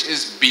which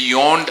is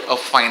beyond a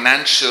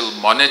financial,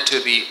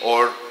 monetary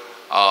or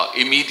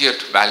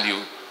immediate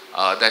value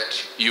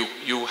that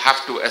you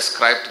have to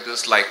ascribe to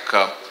this, like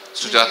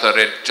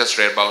Sujata just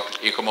read about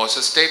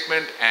Ekamosa's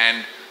statement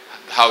and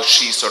how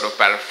she sort of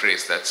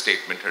paraphrased that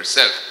statement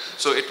herself.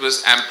 So it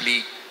was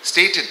amply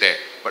stated there.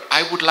 But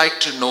I would like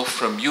to know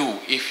from you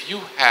if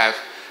you have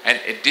an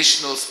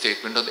additional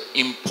statement on the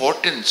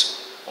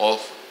importance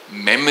of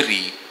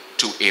memory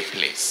to a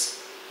place.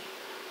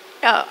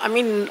 Yeah, I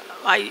mean,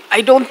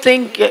 I don't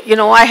think,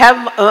 I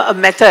have a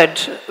method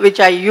which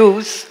I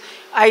use.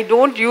 I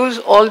don't use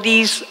all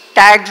these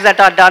tags that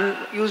are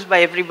used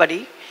by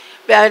everybody.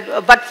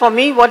 But for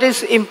me, what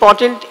is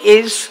important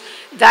is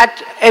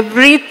that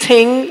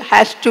everything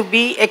has to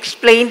be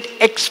explained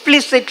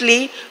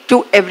explicitly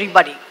to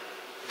everybody.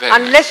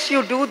 Unless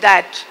you do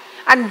that,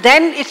 and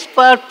then it's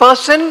per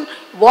person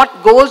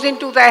what goes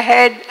into their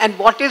head and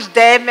what is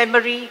their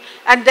memory.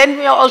 And then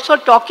we are also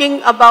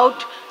talking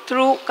about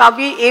are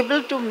we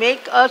able to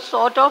make a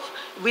sort of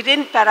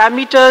within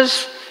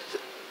parameters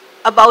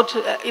about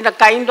in a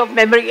kind of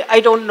memory,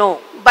 I don't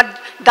know. But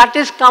that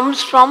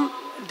comes from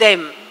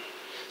them.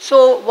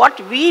 So what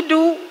we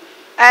do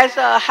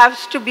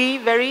has to be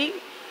very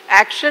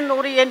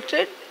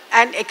action-oriented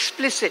and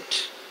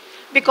explicit.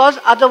 Because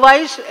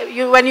otherwise,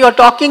 when you're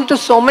talking to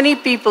so many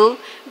people,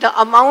 the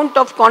amount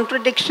of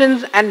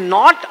contradictions and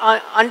not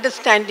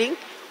understanding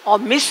or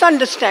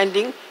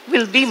misunderstanding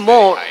will be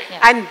more.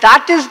 Yeah. And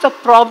that is the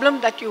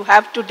problem that you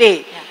have today.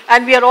 Yeah.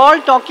 And we are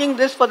all talking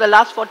this for the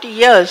last 40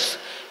 years,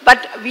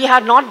 but we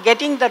are not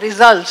getting the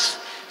results.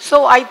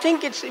 So I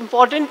think it's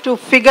important to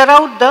figure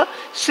out the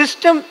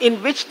system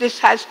in which this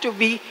has to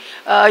be,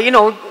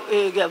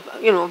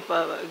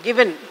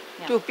 given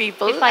to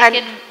people. If I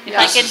can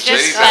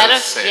just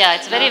paraphrase,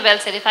 it's very well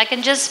said. If I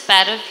can just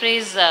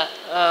paraphrase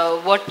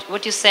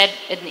what you said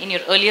in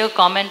your earlier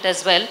comment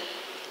as well,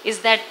 is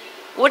that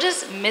what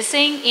is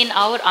missing in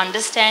our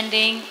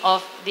understanding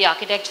of the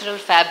architectural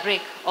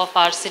fabric of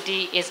our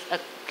city is a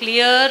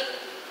clear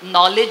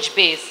knowledge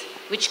base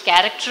which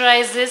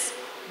characterizes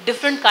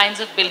different kinds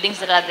of buildings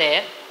that are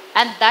there,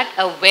 and that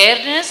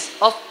awareness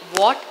of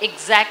what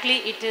exactly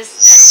it is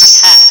that we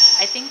have.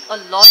 I think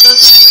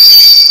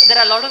there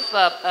are a lot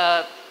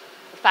of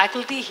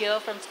faculty here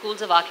from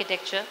schools of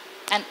architecture,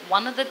 and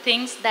one of the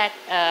things that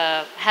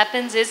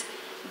happens is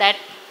that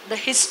the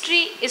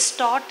history is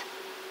taught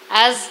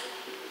as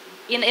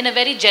in a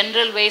very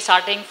general way,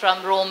 starting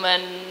from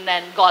Roman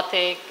and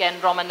Gothic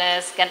and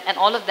Romanesque and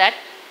all of that.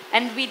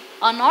 And we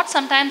are not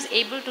sometimes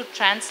able to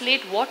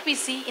translate what we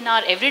see in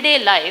our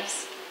everyday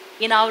lives,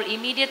 in our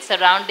immediate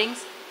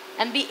surroundings,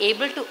 and be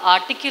able to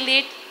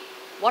articulate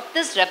what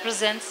this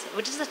represents,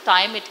 which is the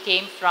time it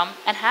came from,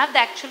 and have the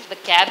actual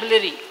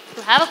vocabulary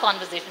to have a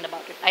conversation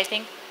about it. I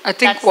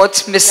think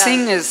what's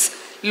missing is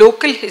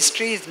local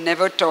history is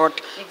never taught.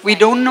 Exactly. We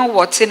don't know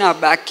what's in our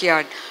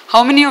backyard.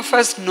 How many of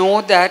us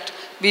know that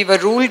we were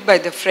ruled by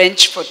the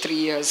French for 3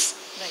 years?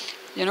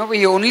 Right.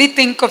 We only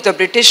think of the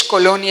British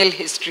colonial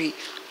history.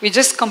 We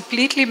just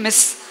completely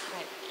miss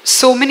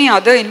so many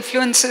other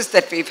influences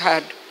that we've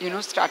had,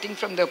 starting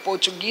from the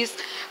Portuguese.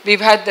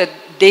 We've had the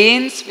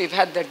Danes, we've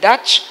had the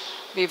Dutch,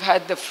 we've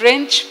had the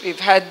French,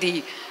 we've had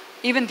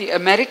even the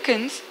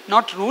Americans,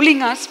 not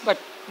ruling us, but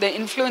the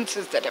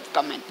influences that have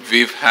come in.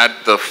 We've had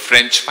the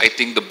French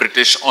fighting the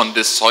British on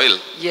this soil.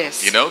 Yes.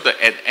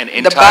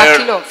 The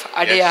Battle of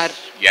Adayar.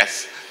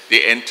 Yes.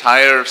 The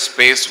entire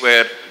space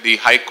where the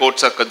high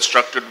courts are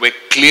constructed were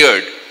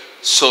cleared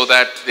so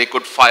that they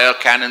could fire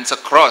cannons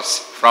across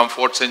from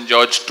Fort St.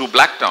 George to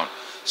Blacktown.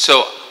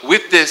 So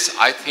with this,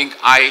 I think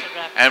I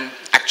am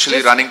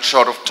actually running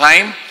short of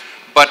time.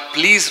 But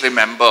please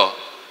remember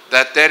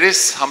that there is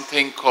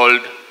something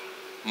called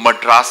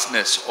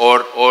Madras-ness,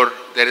 or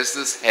there is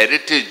this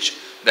heritage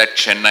that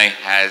Chennai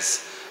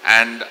has.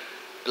 And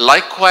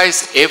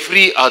likewise,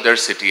 every other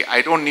city,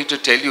 I don't need to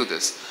tell you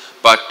this,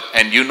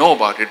 and you know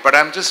about it, but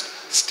I'm just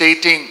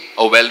stating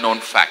a well-known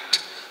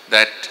fact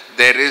that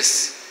there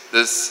is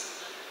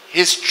this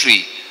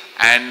history,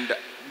 and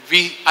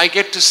I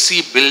get to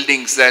see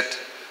buildings that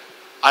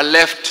are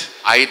left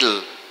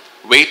idle,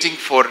 waiting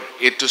for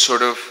it to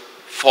sort of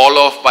fall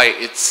off by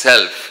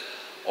itself,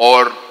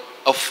 or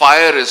a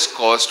fire is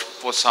caused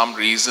for some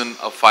reason,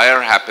 a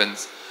fire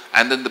happens,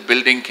 and then the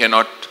building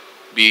cannot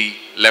be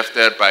left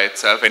there by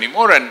itself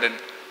anymore, and then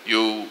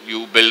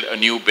you build a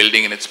new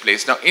building in its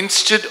place. Now,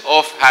 instead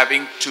of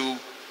having to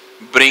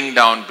bring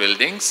down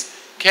buildings,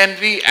 can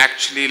we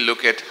actually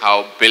look at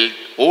how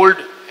old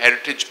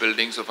heritage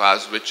buildings of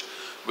ours, which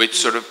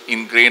sort of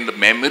ingrain the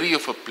memory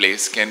of a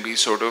place, can be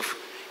sort of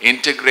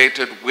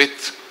integrated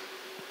with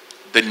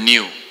the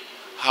new?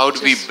 How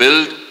do we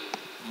build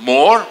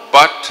more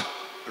but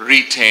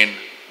retain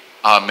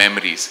our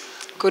memories?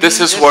 This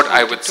is what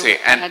I would say.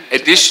 And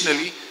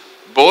additionally,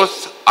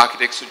 both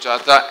architect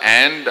Sujata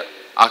and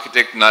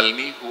architect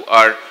Nalini, who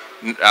are,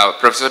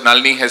 Professor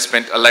Nalini has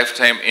spent a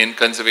lifetime in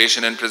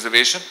conservation and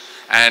preservation,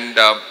 and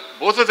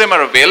both of them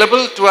are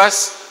available to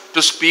us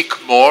to speak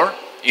more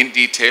in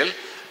detail.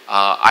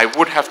 I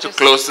would have to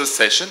close this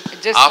session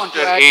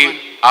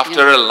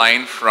after a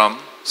line from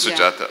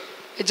Sujata. Yeah.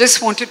 I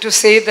just wanted to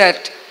say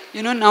that,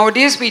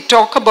 nowadays we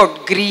talk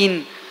about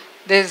green.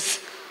 There's,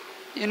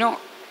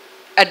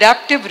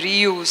 adaptive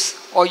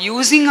reuse, or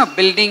using a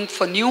building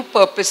for new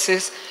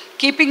purposes,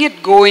 keeping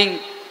it going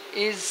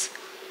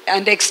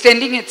and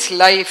extending its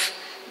life.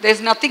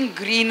 There's nothing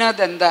greener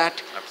than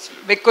that.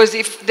 Absolutely. Because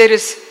if there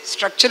is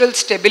structural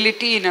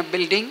stability in a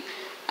building,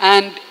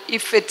 and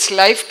if its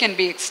life can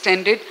be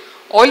extended,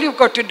 all you've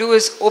got to do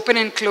is open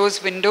and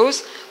close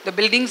windows. The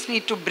buildings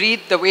need to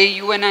breathe the way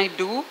you and I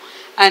do,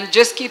 and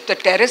just keep the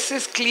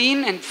terraces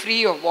clean and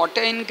free of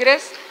water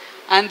ingress,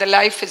 and the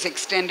life is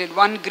extended.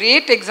 One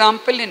great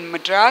example in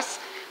Madras,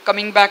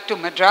 coming back to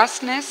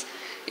Madras-ness,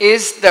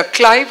 is the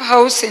Clive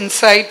House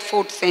inside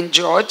Fort St.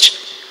 George,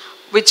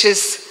 which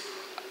is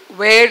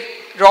where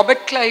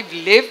Robert Clive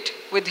lived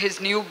with his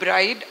new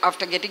bride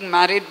after getting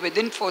married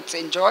within Fort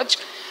St. George.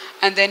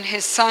 And then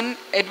his son,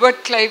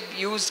 Edward Clive,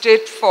 used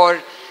it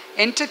for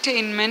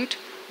entertainment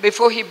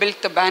before he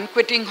built the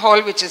banqueting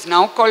hall, which is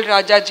now called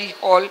Rajaji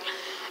Hall.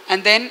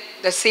 And then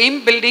the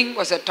same building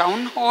was a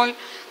town hall.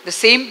 The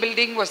same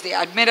building was the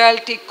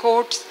Admiralty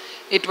Courts.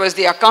 It was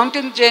the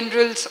Accountant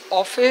General's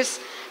office.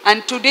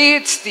 And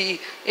today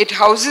it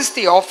houses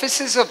the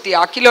offices of the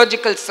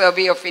Archaeological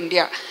Survey of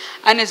India.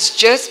 And it's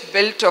just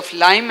built of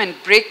lime and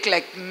brick,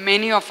 like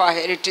many of our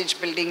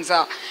heritage buildings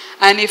are.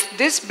 And if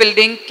this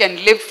building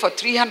can live for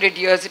 300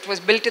 years, it was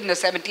built in the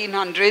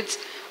 1700s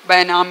by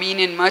an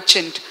Armenian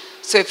merchant.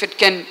 So if it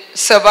can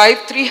survive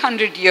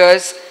 300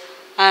 years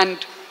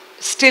and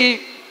still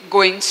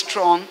going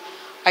strong,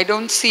 I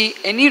don't see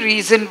any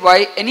reason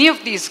why any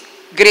of these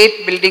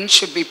great buildings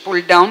should be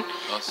pulled down.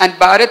 Awesome. And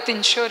Bharat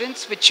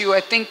Insurance, which you I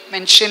think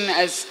mentioned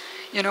as,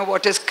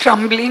 what is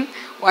crumbling,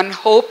 one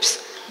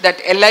hopes that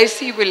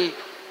LIC will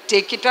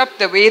take it up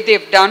the way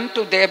they've done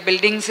to their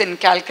buildings in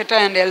Calcutta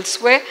and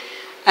elsewhere,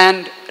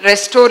 and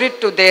restore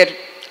it to their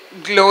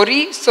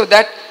glory, so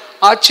that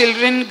our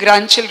children,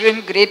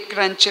 grandchildren,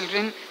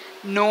 great-grandchildren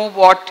know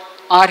what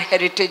our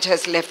heritage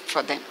has left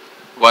for them.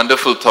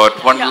 Wonderful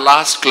thought. One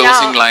last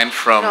closing line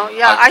from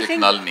Architect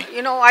Nalini.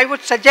 I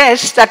would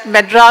suggest that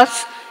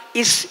Madras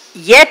is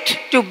yet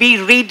to be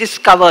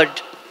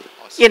rediscovered.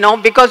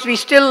 Awesome. Because we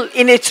still,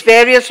 in its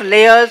various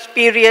layers,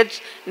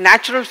 periods,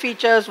 natural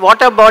features,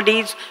 water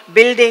bodies,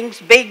 buildings,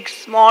 big,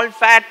 small,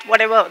 fat,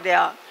 whatever they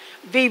are.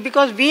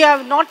 Because we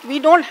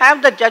don't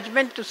have the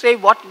judgment to say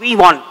what we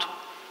want.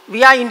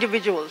 We are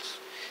individuals.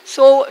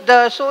 So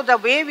the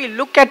way we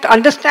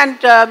understand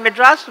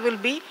Madras will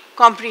be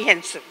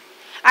comprehensive.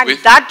 And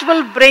that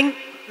will bring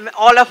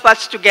all of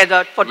us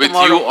together for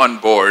tomorrow.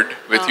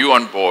 With you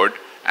on board,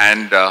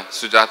 and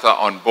Sujata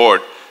on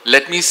board,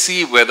 let me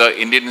see whether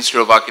Indian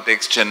Institute of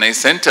Architects Chennai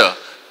Centre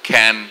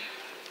can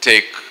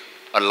take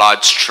a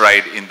large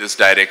stride in this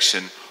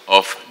direction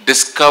of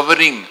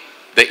discovering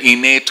the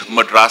innate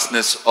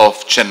Madras-ness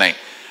of Chennai.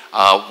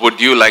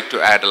 Would you like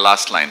to add a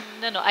last line?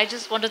 No, I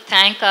just want to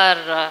thank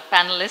our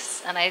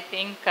panelists, and I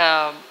think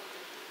I'm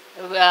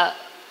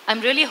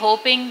really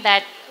hoping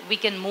that we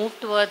can move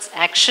towards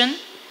action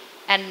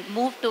and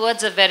move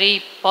towards a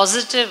very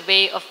positive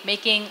way of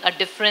making a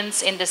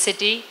difference in the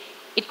city.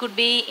 It could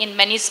be in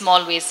many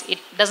small ways. It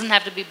doesn't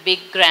have to be big,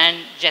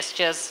 grand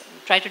gestures.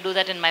 I try to do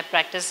that in my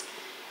practice.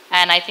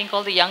 And I think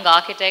all the young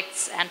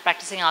architects and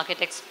practicing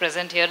architects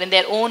present here, in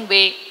their own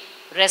way,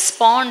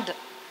 respond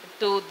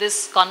to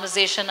this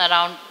conversation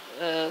around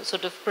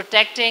sort of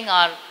protecting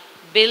our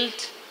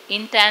built,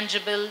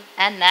 intangible,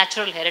 and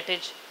natural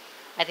heritage.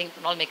 I think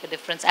it will all make a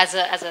difference as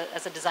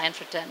a design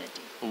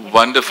fraternity.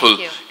 Wonderful.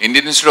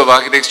 Indian Institute of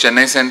Architects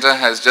Chennai Centre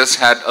has just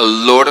had a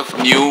lot of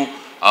new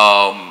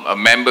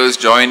members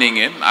joining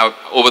in.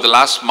 Over the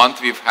last month,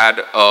 we've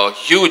had a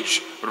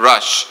huge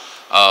rush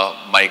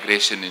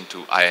migration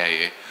into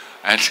IIA.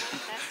 And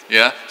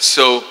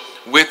so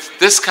with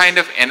this kind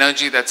of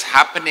energy that's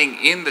happening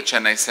in the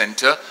Chennai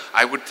Centre,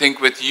 I would think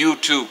with you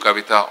too,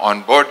 Kavita,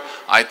 on board,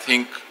 I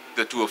think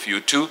the two of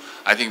you too,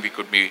 I think we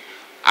could be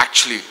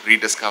actually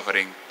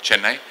rediscovering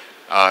Chennai,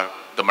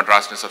 the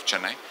Madras-ness of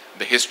Chennai,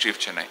 the history of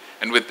Chennai.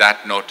 And with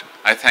that note,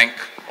 I thank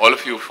all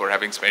of you for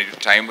having spent your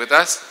time with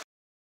us.